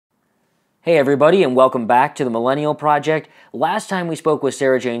Hey everybody, and welcome back to the Millennial Project. Last time we spoke with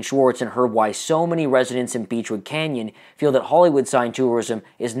Sarah Jane Schwartz and heard why so many residents in Beachwood Canyon feel that Hollywood sign tourism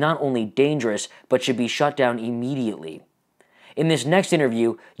is not only dangerous, but should be shut down immediately. In this next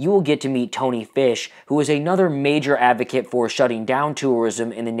interview, you will get to meet Tony Fisch, who is another major advocate for shutting down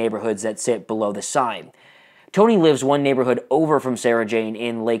tourism in the neighborhoods that sit below the sign. Tony lives one neighborhood over from Sarah Jane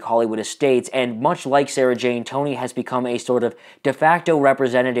in Lake Hollywood Estates, and much like Sarah Jane, Tony has become a sort of de facto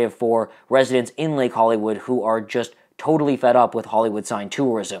representative for residents in Lake Hollywood who are just totally fed up with Hollywood sign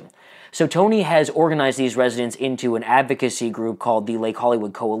tourism. So Tony has organized these residents into an advocacy group called the Lake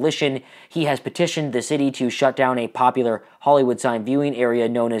Hollywood Coalition. He has petitioned the city to shut down a popular Hollywood sign viewing area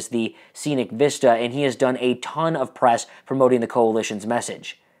known as the Scenic Vista, and he has done a ton of press promoting the coalition's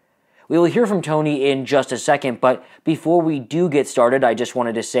message. We will hear from Tony in just a second, but before we do get started, I just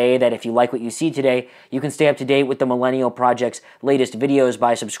wanted to say that if you like what you see today, you can stay up to date with the Millennial Project's latest videos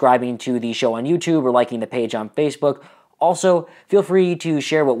by subscribing to the show on YouTube or liking the page on Facebook. Also, feel free to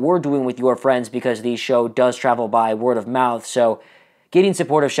share what we're doing with your friends because the show does travel by word of mouth, so getting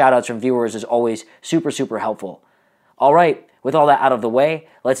supportive shoutouts from viewers is always super helpful. All right, with all that out of the way,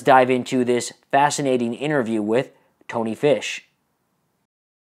 let's dive into this fascinating interview with Tony Fisch.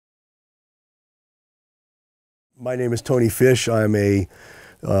 My name is Tony Fisch. I'm a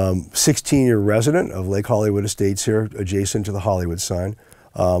 16-year resident of Lake Hollywood Estates here, adjacent to the Hollywood sign.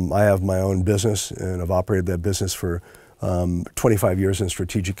 I have my own business, and I've operated that business for 25 years in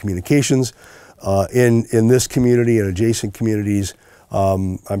strategic communications. In this community and adjacent communities,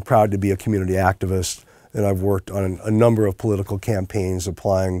 I'm proud to be a community activist, and I've worked on a number of political campaigns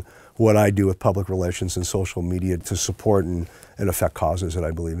applying what I do with public relations and social media to support and affect causes that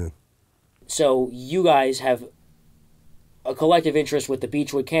I believe in. So you guys have a collective interest with the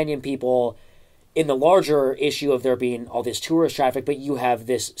Beachwood Canyon people in the larger issue of there being all this tourist traffic, but you have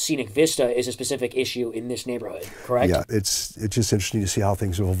this Scenic Vista is a specific issue in this neighborhood, correct? Yeah, it's just interesting to see how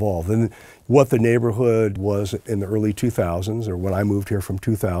things have evolved. And what the neighborhood was in the early 2000s, or when I moved here from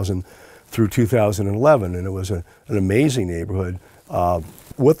 2000 through 2011, and it was an amazing neighborhood.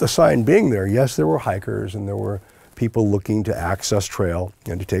 With the sign being there, yes, there were hikers and there were people looking to access trail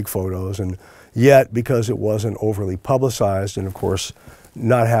and to take photos, and yet because it wasn't overly publicized and of course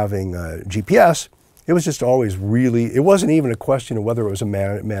not having GPS, it was just always really, it wasn't even a question of whether it was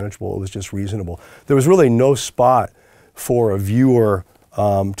manageable, it was just reasonable. There was really no spot for a viewer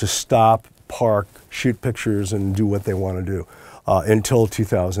to stop, park, shoot pictures and do what they want to do until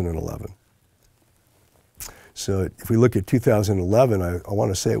 2011. So if we look at 2011, I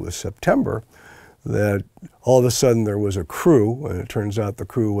want to say it was September, that all of a sudden there was a crew, and it turns out the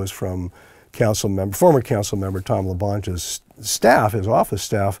crew was from former Councilmember Tom LaBonge's staff, his office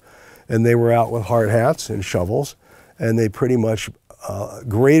staff, and they were out with hard hats and shovels, and they pretty much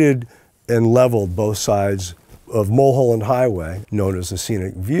graded and leveled both sides of Mulholland Highway, known as the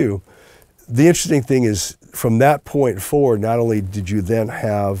Scenic View. The interesting thing is, from that point forward, not only did you then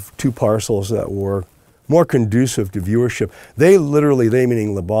have two parcels that were more conducive to viewership, they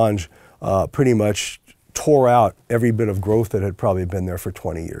meaning LaBonge, pretty much tore out every bit of growth that had probably been there for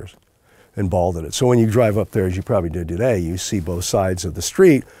 20 years and balded it. So when you drive up there, as you probably did today, you see both sides of the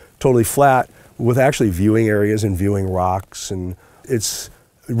street totally flat with actually viewing areas and viewing rocks. And it's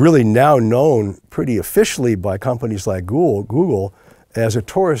really now known pretty officially by companies like Google as a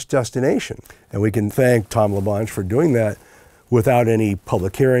tourist destination. And we can thank Tom LaBonge for doing that without any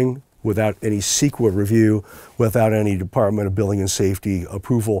public hearing, without any CEQA review, without any Department of Building and Safety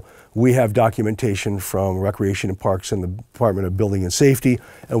approval. We have documentation from Recreation and Parks and the Department of Building and Safety,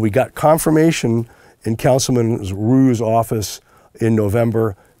 and we got confirmation in Councilman Ryu's office in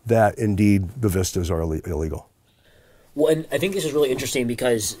November that indeed the vistas are illegal. Well, and I think this is really interesting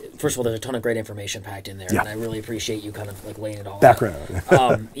because, first of all, there's a ton of great information packed in there, yeah. And I really appreciate you kind of like laying it all background.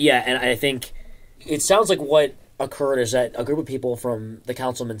 out. Yeah, and I think it sounds like what occurred is that a group of people from the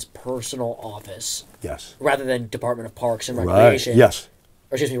councilman's personal office, yes, rather than Department of Parks and Recreation, right. Yes,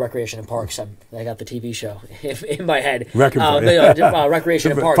 or excuse me, Recreation and Parks. I got the TV show in my head.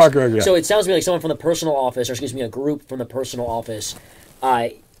 Recreation and Parks. Yeah. So it sounds to me like someone from the personal office, or excuse me, a group from the personal office,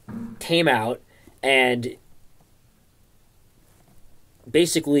 came out and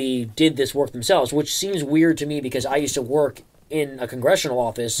basically did this work themselves, which seems weird to me because I used to work in a congressional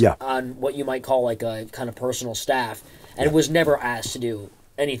office on what you might call like a kind of personal staff, and was never asked to do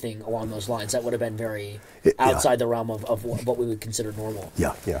anything along those lines. That would have been very outside the realm of what we would consider normal.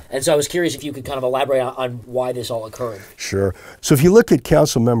 Yeah. And so I was curious if you could kind of elaborate on why this all occurred. Sure. So if you look at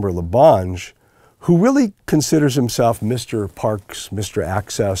Councilmember LaBonge, who really considers himself Mr. Parks, Mr.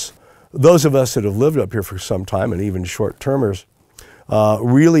 Access, those of us that have lived up here for some time, and even short-termers,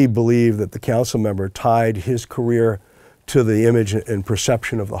 really believed that the council member tied his career to the image and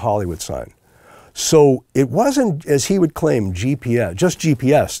perception of the Hollywood sign. So it wasn't, as he would claim, GPS, just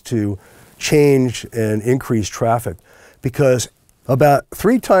GPS to change and increase traffic, because about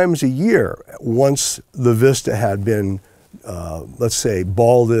 3 times a year, once the vista had been, let's say,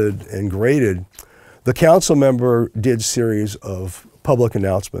 balded and graded, the council member did series of public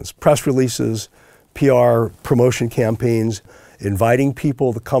announcements, press releases, PR promotion campaigns, inviting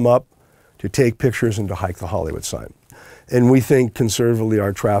people to come up to take pictures and to hike the Hollywood sign. And we think conservatively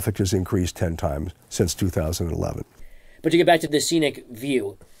our traffic has increased 10 times since 2011. But to get back to the scenic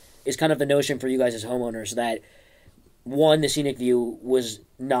view, is kind of the notion for you guys as homeowners that, one, the scenic view was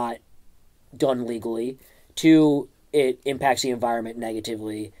not done legally, 2, it impacts the environment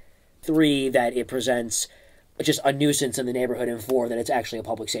negatively, 3, that it presents just a nuisance in the neighborhood, and 4, that it's actually a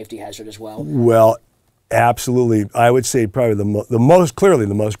public safety hazard as well? Well, absolutely. I would say probably the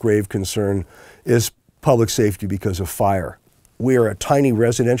most grave concern is public safety because of fire. We are a tiny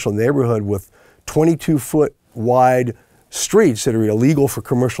residential neighborhood with 22-foot wide streets that are illegal for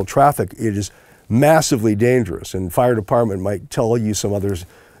commercial traffic. It is massively dangerous, and fire department might tell you some others,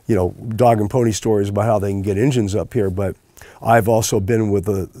 dog and pony stories about how they can get engines up here, but I've also been with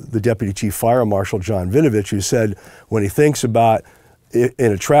the Deputy Chief Fire Marshal, John Vinovich, who said when he thinks about in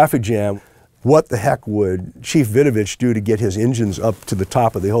a traffic jam, what the heck would Chief Vinovich do to get his engines up to the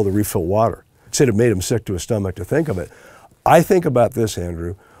top of the hill to refill water? He said it made him sick to his stomach to think of it. I think about this,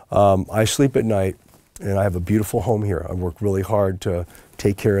 Andrew. I sleep at night, and I have a beautiful home here. I work really hard to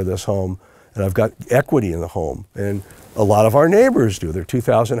take care of this home, and I've got equity in the home. And a lot of our neighbors do. There are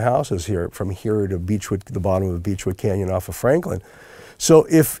 2,000 houses here, from here to Beachwood, the bottom of Beachwood Canyon off of Franklin. So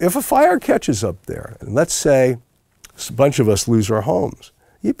if a fire catches up there, and let's say a bunch of us lose our homes,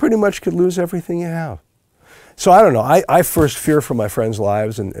 you pretty much could lose everything you have. So I don't know. I first fear for my friends'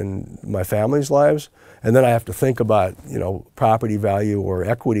 lives and my family's lives, and then I have to think about property value or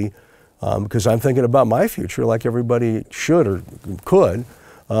equity, because I'm thinking about my future like everybody should or could,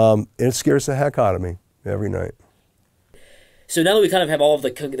 and it scares the heck out of me every night. So now that we kind of have all of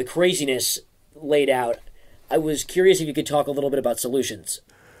the craziness laid out, I was curious if you could talk a little bit about solutions.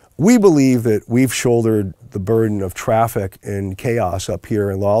 We believe that we've shouldered the burden of traffic and chaos up here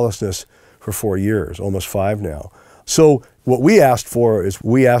and lawlessness for 4 years, almost 5 now. So what we asked for is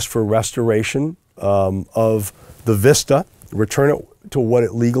restoration of the vista, return it to what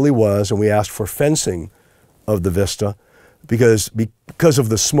it legally was, and we asked for fencing of the vista because of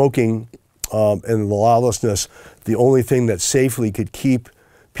the smoking and the lawlessness. The only thing that safely could keep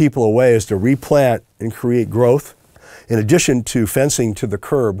people away is to replant and create growth, in addition to fencing to the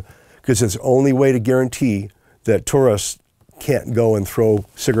curb, because it's the only way to guarantee that tourists can't go and throw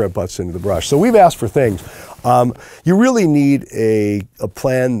cigarette butts into the brush. So we've asked for things. You really need a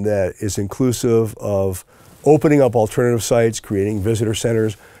plan that is inclusive of opening up alternative sites, creating visitor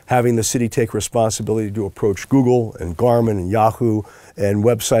centers, having the city take responsibility to approach Google and Garmin and Yahoo and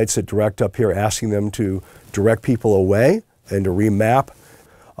websites that direct up here, asking them to direct people away and to remap,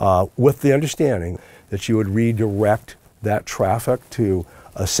 with the understanding that you would redirect that traffic to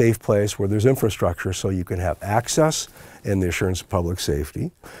a safe place where there's infrastructure so you can have access and the assurance of public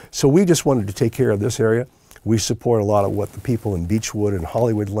safety. So we just wanted to take care of this area. We support a lot of what the people in Beachwood and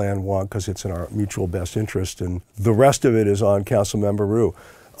Hollywood land want because it's in our mutual best interest, and the rest of it is on Councilmember Ryu.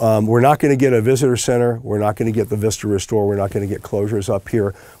 We're not going to get a visitor center. We're not going to get the Vista Restore. We're not going to get closures up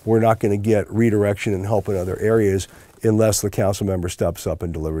here. We're not going to get redirection and help in other areas unless the council member steps up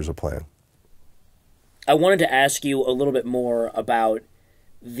and delivers a plan. I wanted to ask you a little bit more about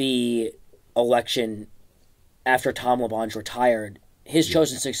the election after Tom LaBonge retired. His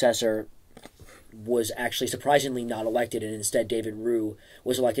chosen successor was actually surprisingly not elected, and instead David Ryu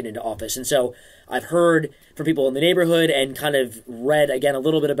was elected into office. And so I've heard from people in the neighborhood and kind of read again a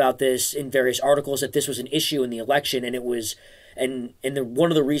little bit about this in various articles that this was an issue in the election, and it was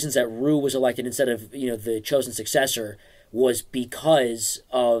one of the reasons that Ryu was elected instead of the chosen successor was because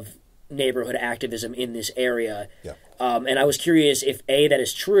of neighborhood activism in this area. Yeah. And I was curious if A, that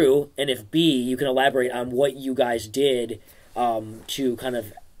is true, and if B, you can elaborate on what you guys did to kind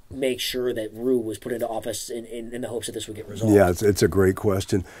of make sure that Ryu was put into office in the hopes that this would get resolved. Yeah, it's a great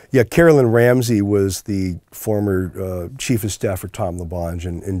question. Yeah, Carolyn Ramsey was the former chief of staff for Tom LaBonge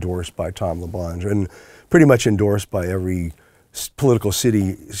and endorsed by Tom LaBonge, and pretty much endorsed by every political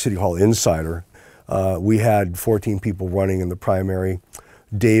city hall insider. We had 14 people running in the primary.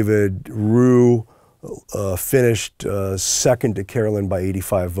 David Ryu finished second to Carolyn by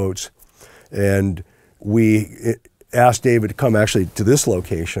 85 votes, and we asked David to come actually to this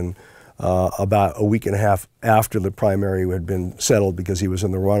location about a week and a half after the primary had been settled because he was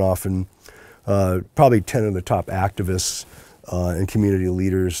in the runoff, and probably 10 of the top activists and community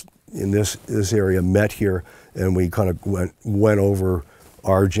leaders in this area met here, and we kind of went over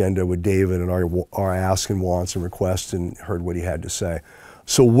our agenda with David and our asks and wants and requests and heard what he had to say.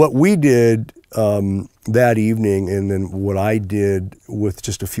 So what we did that evening, and then what I did with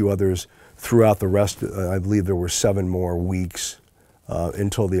just a few others throughout the rest, I believe there were 7 more weeks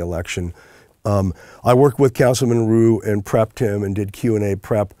until the election. I worked with Councilman Ryu and prepped him and did Q&A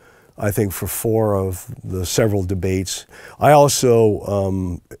prep, I think, for 4 of the several debates. I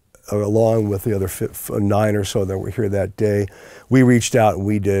also, along with the other 9 or so that were here that day, we reached out and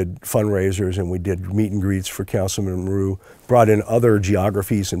we did fundraisers and we did meet and greets for Councilman Ryu, brought in other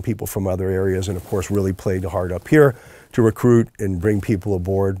geographies and people from other areas, and of course really played hard up here to recruit and bring people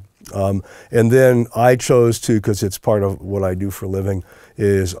aboard. And then I chose to, because it's part of what I do for a living,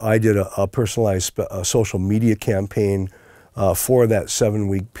 is I did a personalized social media campaign for that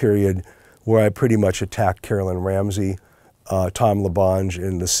 7-week period where I pretty much attacked Carolyn Ramsey, Tom LaBonge,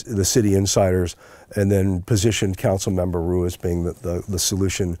 and the city insiders, and then positioned Councilmember Ryu as being the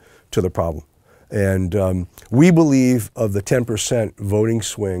solution to the problem. And we believe of the 10% voting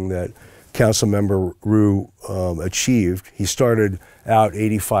swing that Councilmember Ryu achieved, he started out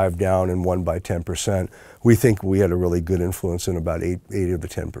 85 down and won by 10%. We think we had a really good influence in about 8 of the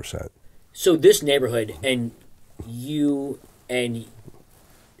 10%. So this neighborhood, and you and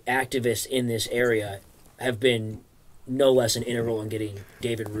activists in this area have been no less an integral in getting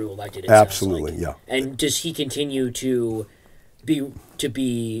David Ryu elected. Absolutely, like. Yeah. And does he continue to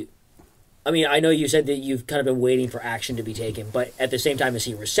be? I mean, I know you said that you've kind of been waiting for action to be taken, but at the same time, is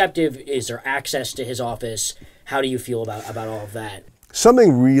he receptive? Is there access to his office? How do you feel about all of that?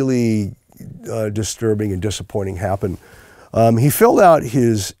 Something really disturbing and disappointing happened. He filled out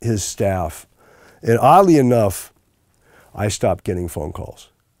his staff, and oddly enough, I stopped getting phone calls.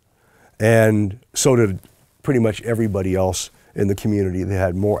 And so did pretty much everybody else in the community that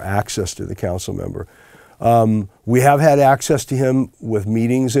had more access to the council member. We have had access to him with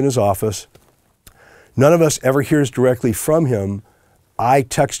meetings in his office. None of us ever hears directly from him. I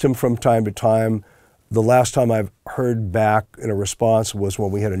text him from time to time. The last time I've heard back in a response was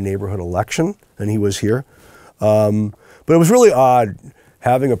when we had a neighborhood election and he was here. But it was really odd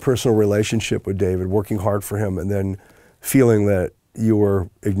having a personal relationship with David, working hard for him, and then feeling that you were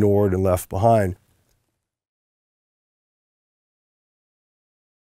ignored and left behind.